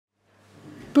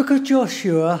book of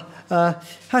Joshua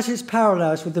has its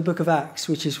parallels with the book of Acts,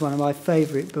 which is one of my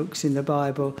favourite books in the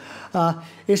Bible.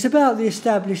 It's about the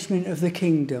establishment of the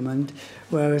kingdom, and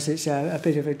whereas it's a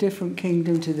bit of a different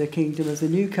kingdom to the kingdom of the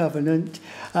New Covenant,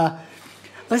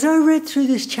 as I read through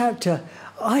this chapter,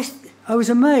 I was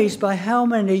amazed by how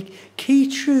many key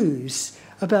truths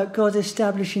about God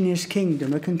establishing his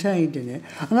kingdom are contained in it.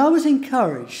 And I was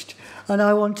encouraged, and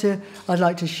I'd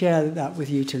like to share that with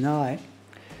you tonight.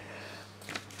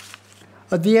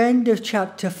 At the end of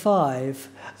chapter 5,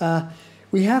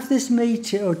 we have this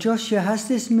meeting, or Joshua has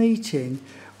this meeting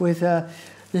with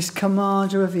this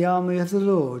commander of the army of the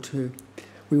Lord, who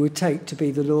we would take to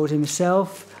be the Lord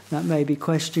himself. That may be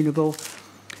questionable.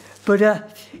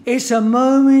 But it's a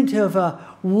moment of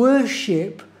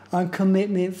worship and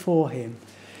commitment for him.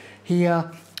 He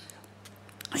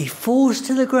falls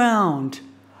to the ground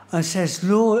and says,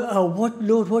 Lord,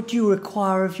 what do you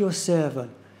require of your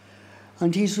servant?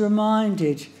 And he's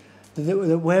reminded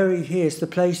that where he is, the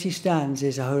place he stands,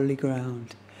 is a holy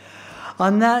ground.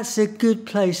 And that's a good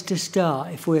place to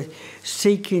start if we're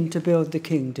seeking to build the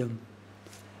kingdom.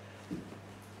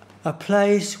 A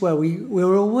place where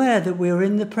we're aware that we're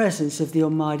in the presence of the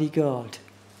Almighty God.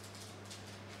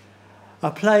 A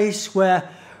place where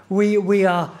we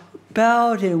are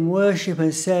bowed in worship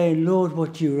and saying, Lord,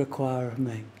 what do you require of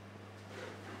me?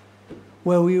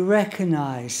 Where we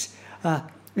recognise,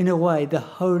 in a way, the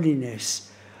holiness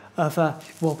of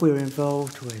what we're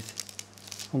involved with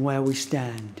and where we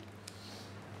stand.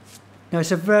 Now,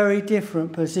 it's a very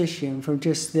different position from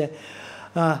just the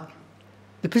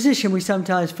position we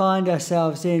sometimes find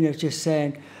ourselves in of just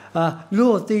saying,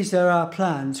 Lord, these are our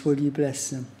plans, will you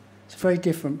bless them? It's a very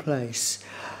different place.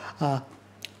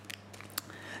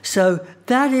 So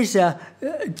that is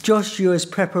Joshua's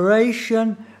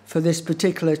preparation for this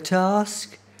particular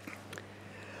task.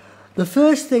 The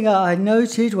first thing I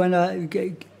noted when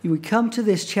we come to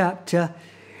this chapter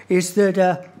is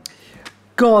that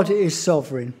God is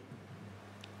sovereign.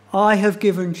 I have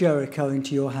given Jericho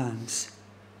into your hands.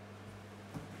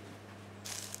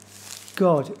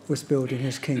 God was building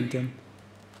his kingdom,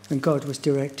 and God was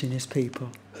directing his people,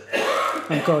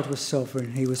 and God was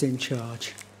sovereign. He was in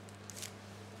charge.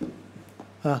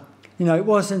 It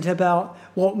wasn't about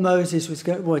what Moses was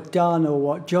done or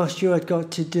what Joshua had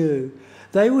got to do.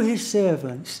 They were his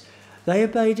servants. They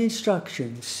obeyed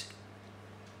instructions.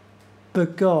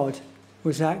 But God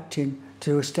was acting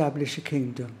to establish a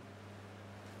kingdom.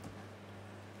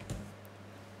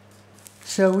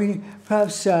 So we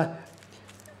perhaps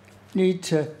need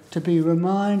to be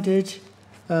reminded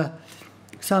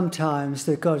sometimes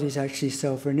that God is actually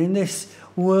sovereign. In this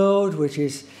world, which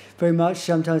is very much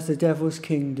sometimes the devil's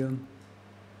kingdom,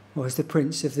 or as the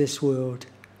prince of this world,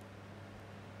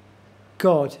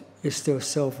 God is still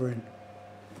sovereign.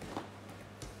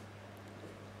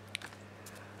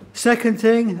 Second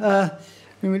thing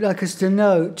we'd like us to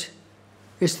note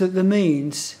is that the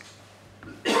means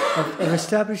of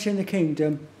establishing the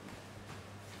kingdom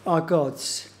are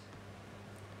God's.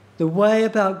 The way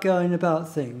about going about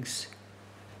things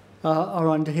are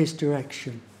under his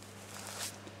direction.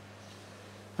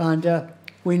 And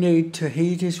we need to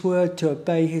heed his word, to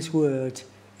obey his word,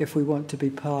 if we want to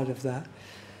be part of that.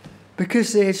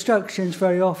 Because the instructions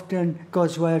very often,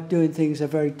 God's way of doing things, are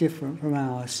very different from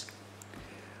ours.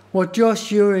 What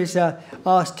Joshua is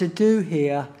asked to do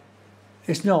here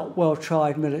is not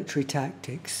well-tried military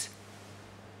tactics.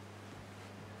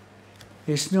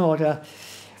 It's not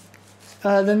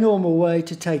the normal way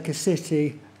to take a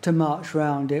city, to march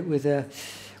round it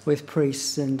with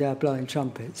priests and blowing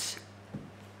trumpets.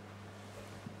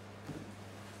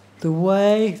 The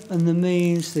way and the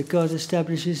means that God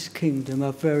establishes his kingdom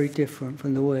are very different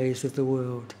from the ways of the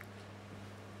world.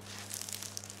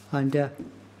 And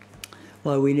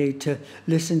we need to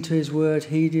listen to his word,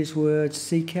 heed his word,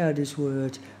 seek out his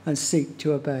word, and seek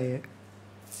to obey it.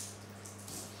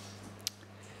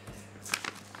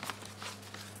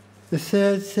 The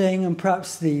third thing, and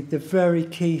perhaps the very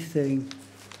key thing,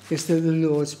 is that the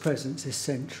Lord's presence is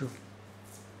central.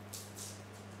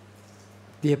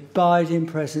 The abiding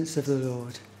presence of the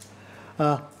Lord.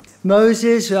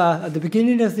 Moses, at the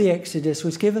beginning of the Exodus,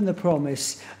 was given the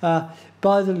promise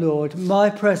by the Lord, my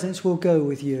presence will go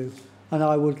with you and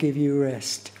I will give you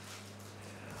rest.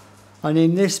 And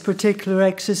in this particular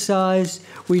exercise,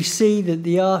 we see that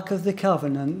the Ark of the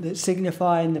Covenant, that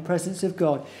signifying the presence of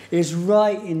God, is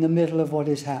right in the middle of what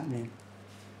is happening.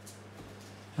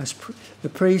 As the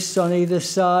priests on either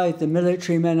side, the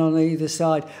military men on either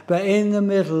side, but in the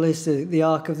middle is the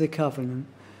Ark of the Covenant,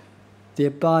 the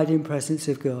abiding presence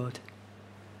of God.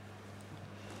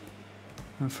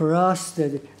 And for us,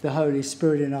 the Holy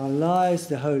Spirit in our lives,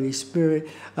 the Holy Spirit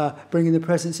bringing the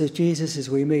presence of Jesus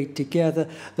as we meet together,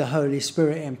 the Holy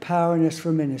Spirit empowering us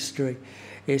for ministry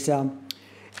is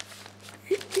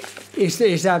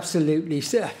absolutely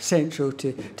central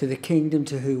to the kingdom,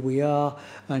 to who we are,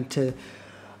 and to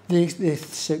the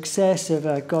success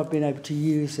of God being able to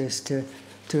use us to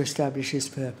establish his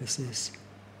purposes.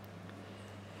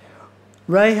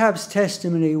 Rahab's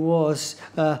testimony was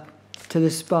to the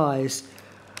spies,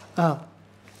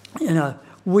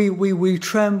 we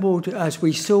trembled as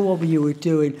we saw what you were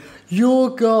doing. Your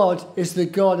God is the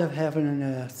God of heaven and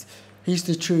earth. He's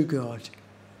the true God.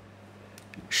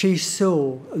 She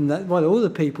saw, and all the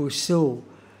people saw,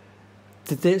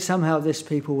 that somehow this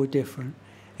people were different.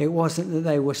 It wasn't that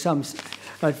they were some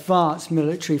advanced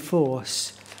military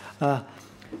force.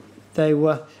 They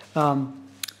were...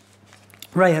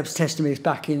 Rahab's testimony is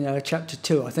back in chapter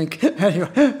 2, I think.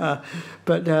 Anyway,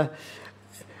 but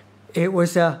it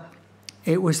was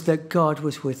that God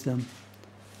was with them.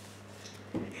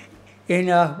 In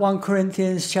 1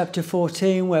 Corinthians chapter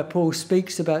 14, where Paul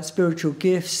speaks about spiritual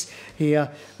gifts, where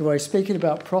he's speaking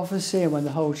about prophecy, and when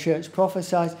the whole church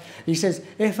prophesies, he says,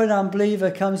 if an unbeliever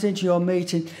comes into your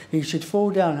meeting, he should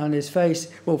fall down on his face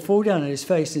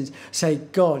and say,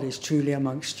 God is truly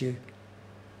amongst you.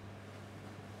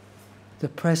 The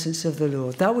presence of the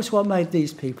Lord. That was what made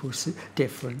these people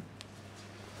different.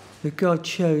 That God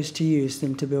chose to use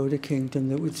them to build a kingdom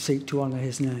that would seek to honour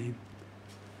his name.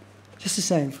 Just the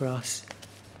same for us.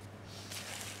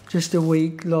 Just a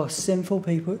weak, lost, sinful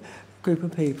group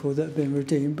of people that have been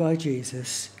redeemed by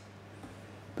Jesus.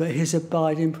 But his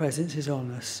abiding presence is on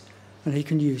us, and he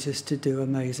can use us to do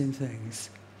amazing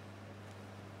things.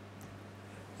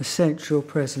 The central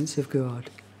presence of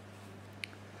God.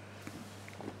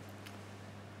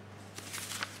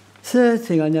 Third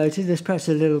thing I noted, there's perhaps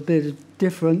a little bit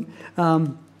different,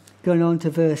 going on to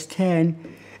verse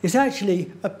 10, is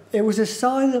actually, it was a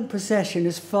silent procession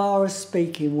as far as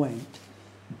speaking went,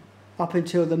 up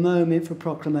until the moment for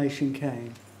proclamation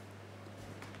came.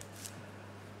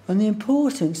 And the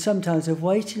importance sometimes of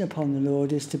waiting upon the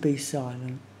Lord is to be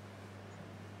silent.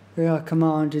 We are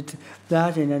commanded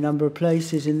that in a number of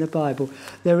places in the Bible.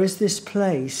 There is this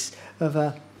place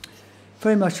of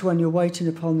very much when you're waiting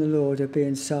upon the Lord of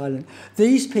being silent.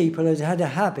 These people had a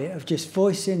habit of just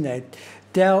voicing their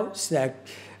doubts, their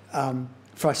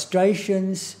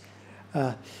frustrations,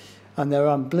 and their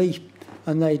unbelief,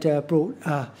 and they'd brought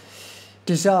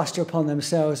disaster upon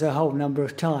themselves a whole number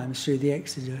of times through the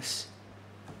Exodus.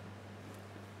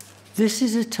 This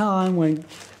is a time when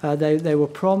they were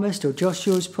promised, or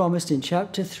Joshua was promised in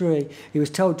chapter 3, he was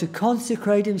told to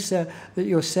consecrate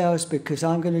yourselves because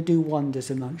I'm going to do wonders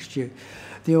amongst you.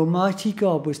 The Almighty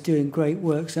God was doing great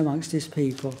works amongst his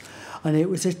people, and it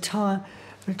was a time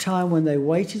when they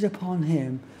waited upon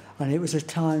him, and it was a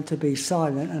time to be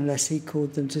silent unless he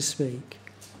called them to speak.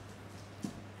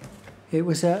 It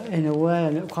was, in a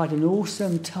way, quite an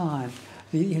awesome time.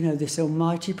 This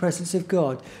almighty presence of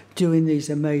God doing these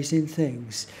amazing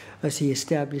things as he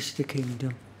established the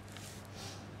kingdom.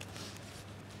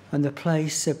 And the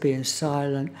place of being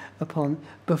silent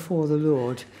before the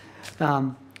Lord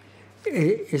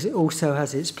also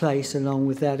has its place along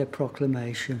with that of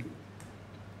proclamation.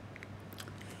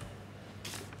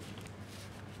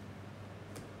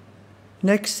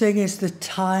 Next thing is the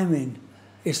timing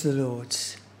is the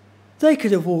Lord's. They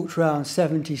could have walked around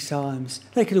 70 times.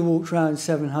 They could have walked around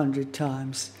 700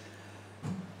 times.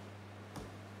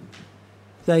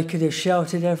 They could have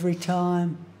shouted every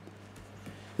time.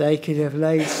 They could have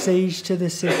laid siege to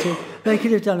the city. They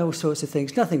could have done all sorts of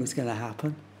things. Nothing was going to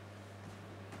happen.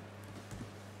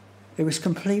 It was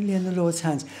completely in the Lord's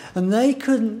hands. And they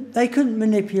couldn't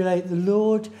manipulate the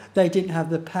Lord. They didn't have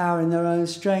the power in their own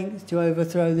strength to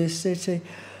overthrow this city.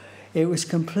 It was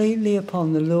completely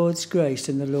upon the Lord's grace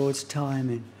and the Lord's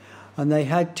timing. And they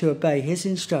had to obey his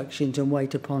instructions and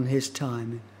wait upon his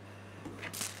timing.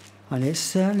 And it's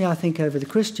certainly, I think, over the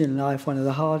Christian life, one of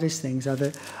the hardest things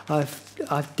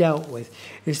I've dealt with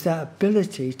is that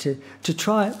ability to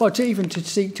try, to even to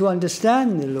seek to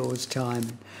understand the Lord's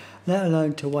timing, let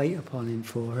alone to wait upon him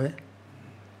for it.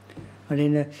 And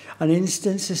in an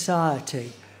instant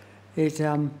society, it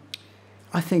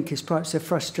I think is perhaps a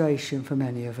frustration for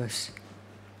many of us.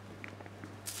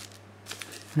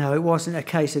 No, it wasn't a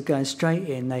case of going straight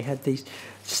in. They had these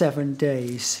 7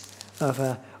 days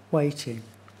of waiting.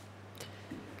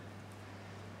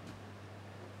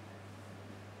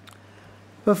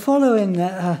 But following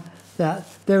that,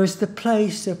 there is the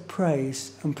place of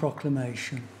praise and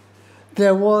proclamation.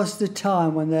 There was the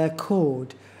time when they're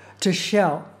called to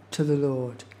shout to the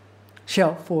Lord,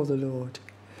 shout for the Lord.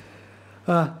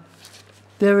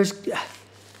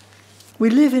 We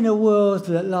live in a world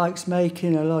that likes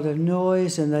making a lot of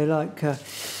noise, and they like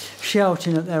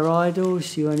shouting at their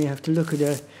idols. You only have to look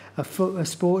at a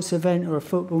sports event or a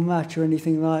football match or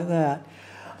anything like that.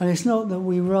 And it's not that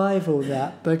we rival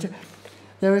that, but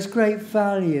there is great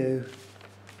value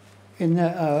in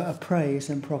a praise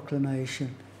and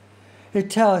proclamation. It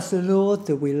tells the Lord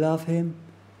that we love him,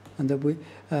 and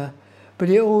that but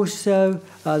it also,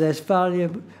 there's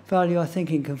value, I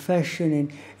think, in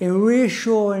confession, in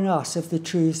reassuring us of the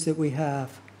truths that we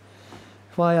have.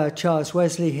 Why Charles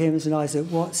Wesley hymns and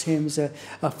Isaac Watts hymns are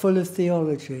full of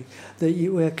theology, that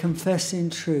we're confessing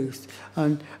truth.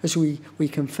 And as we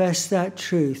confess that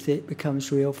truth, it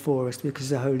becomes real for us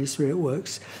because the Holy Spirit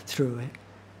works through it.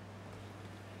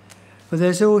 But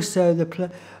there's also,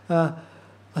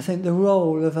 I think, the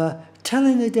role of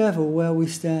telling the devil where we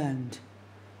stand.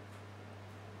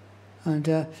 And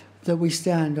that we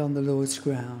stand on the Lord's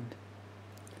ground.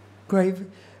 Great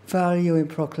value in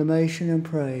proclamation and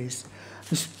praise.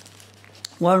 There's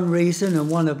one reason, and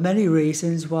one of many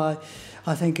reasons, why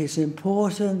I think it's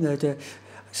important that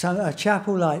a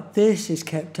chapel like this is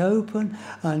kept open,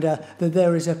 and that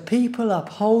there is a people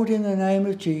upholding the name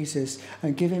of Jesus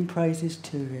and giving praises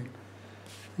to him.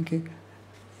 I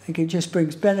think it just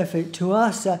brings benefit to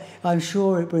us. I'm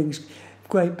sure it brings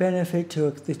great benefit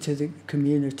to the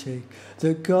community,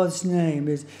 that God's name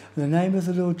is, the name of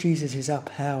the Lord Jesus is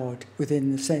upheld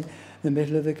within the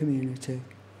middle of the community.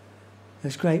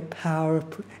 There's great power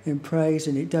in praise,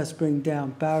 and it does bring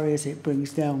down barriers, it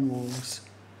brings down walls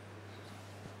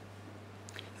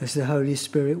as the Holy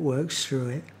Spirit works through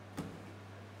it.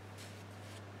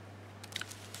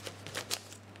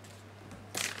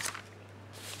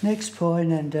 Next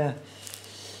point, and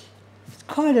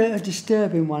quite a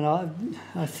disturbing one,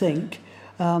 I think,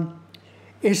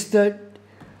 is that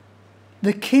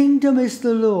the kingdom is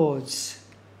the Lord's,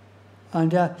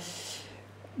 and that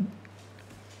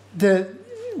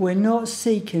we're not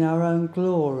seeking our own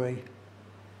glory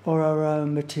or our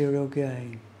own material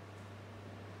gain.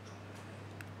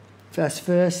 That's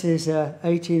verses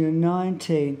 18 and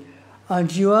 19.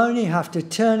 And you only have to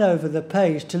turn over the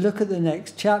page to look at the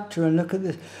next chapter and look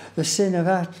at the sin of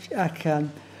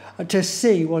Achan to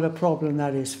see what a problem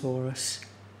that is for us.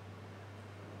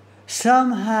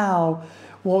 Somehow,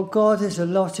 what God has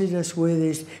allotted us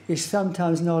with is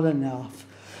sometimes not enough.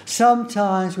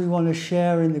 Sometimes we want to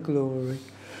share in the glory.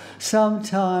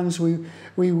 Sometimes we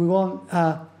want,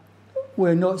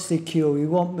 we're not secure. We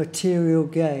want material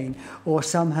gain or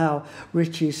somehow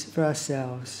riches for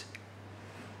ourselves.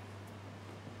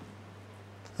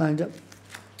 And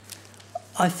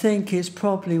I think it's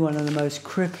probably one of the most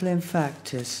crippling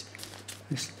factors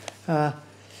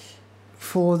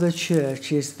for the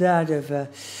church, is that of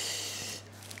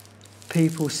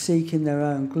people seeking their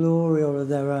own glory or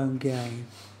their own gain.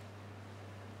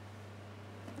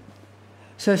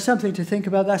 So something to think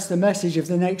about. That's the message of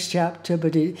the next chapter,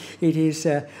 but it is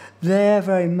there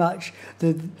very much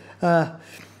that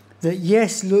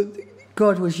yes, look,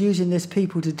 God was using this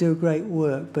people to do great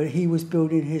work, but he was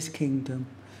building his kingdom,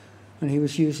 and he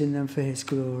was using them for his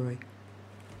glory.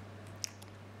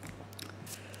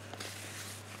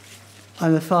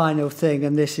 And the final thing,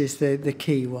 and this is the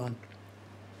key one.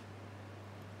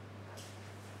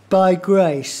 By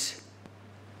grace,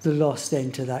 the lost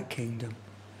enter that kingdom.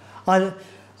 I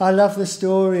love the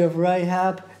story of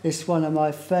Rahab. It's one of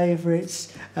my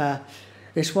favourites.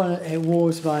 It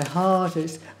warms my heart.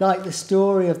 It's like the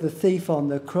story of the thief on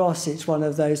the cross. It's one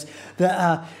of those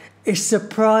that is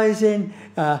surprising.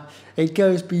 It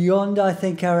goes beyond, I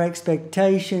think, our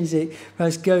expectations. It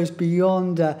goes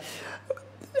beyond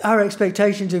our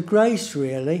expectations of grace,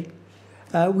 really.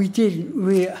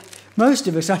 Most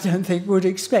of us, I don't think, would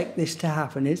expect this to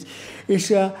happen.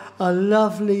 It's a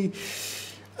lovely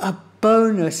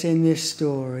bonus in this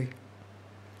story.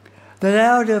 That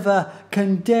out of a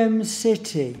condemned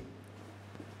city,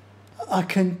 a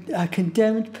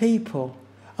condemned people,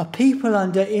 a people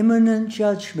under imminent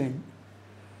judgment,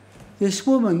 this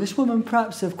woman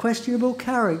perhaps of questionable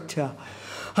character,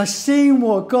 has seen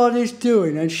what God is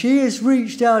doing, and she has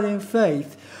reached out in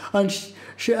faith and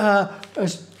she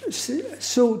has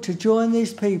sought to join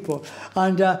these people,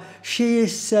 and she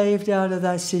is saved out of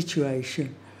that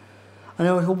situation. And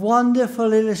it was a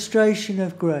wonderful illustration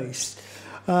of grace.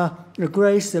 A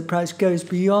grace that perhaps goes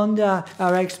beyond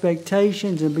our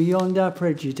expectations and beyond our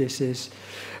prejudices.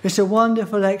 It's a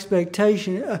wonderful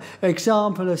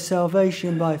example of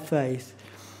salvation by faith.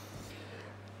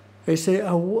 It's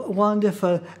a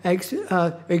wonderful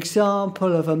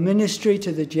example of a ministry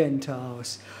to the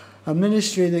Gentiles, a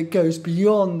ministry that goes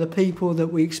beyond the people that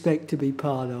we expect to be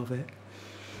part of it.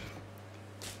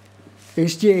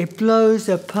 It blows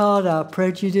apart our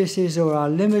prejudices or our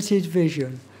limited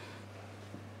vision.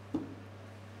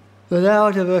 That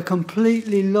out of a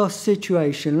completely lost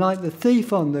situation, like the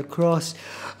thief on the cross,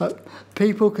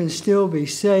 people can still be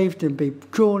saved and be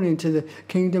drawn into the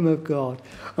kingdom of God.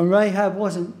 And Rahab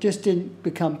didn't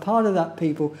become part of that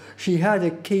people. She had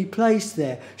a key place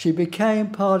there. She became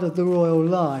part of the royal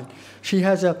line. She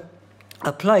has a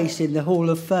place in the Hall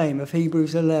of Fame of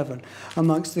Hebrews 11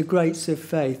 amongst the greats of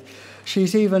faith.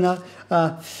 She's even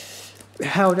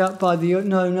held up by the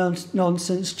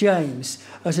no-nonsense James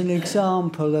as an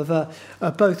example of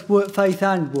both faith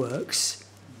and works.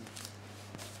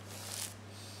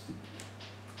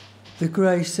 The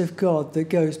grace of God that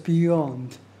goes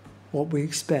beyond what we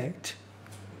expect.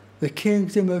 The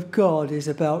kingdom of God is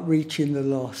about reaching the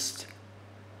lost.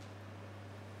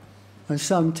 And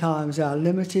sometimes our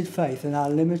limited faith and our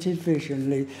limited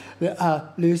vision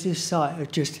loses sight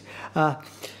of just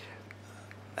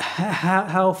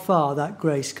how far that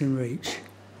grace can reach.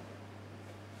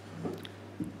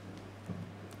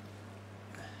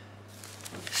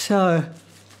 So,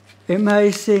 it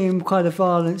may seem quite a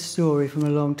violent story from a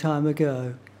long time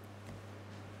ago,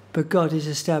 but God is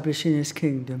establishing his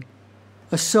kingdom.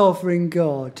 A sovereign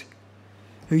God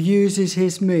who uses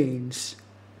his means.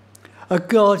 A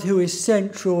God who is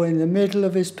central in the middle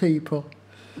of his people.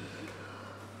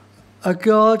 A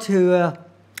God who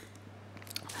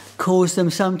calls them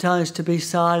sometimes to be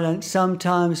silent,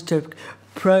 sometimes to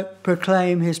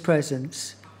proclaim his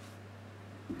presence.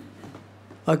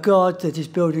 A God that is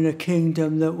building a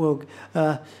kingdom that will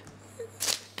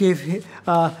give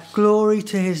glory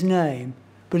to his name,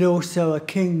 but also a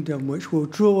kingdom which will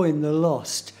draw in the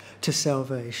lost to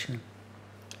salvation.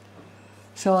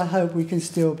 So I hope we can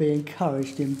still be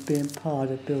encouraged in being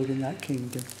part of building that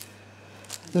kingdom.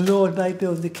 The Lord may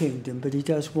build the kingdom, but he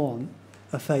does want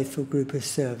a faithful group of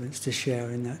servants to share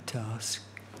in that task.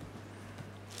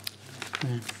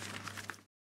 Amen.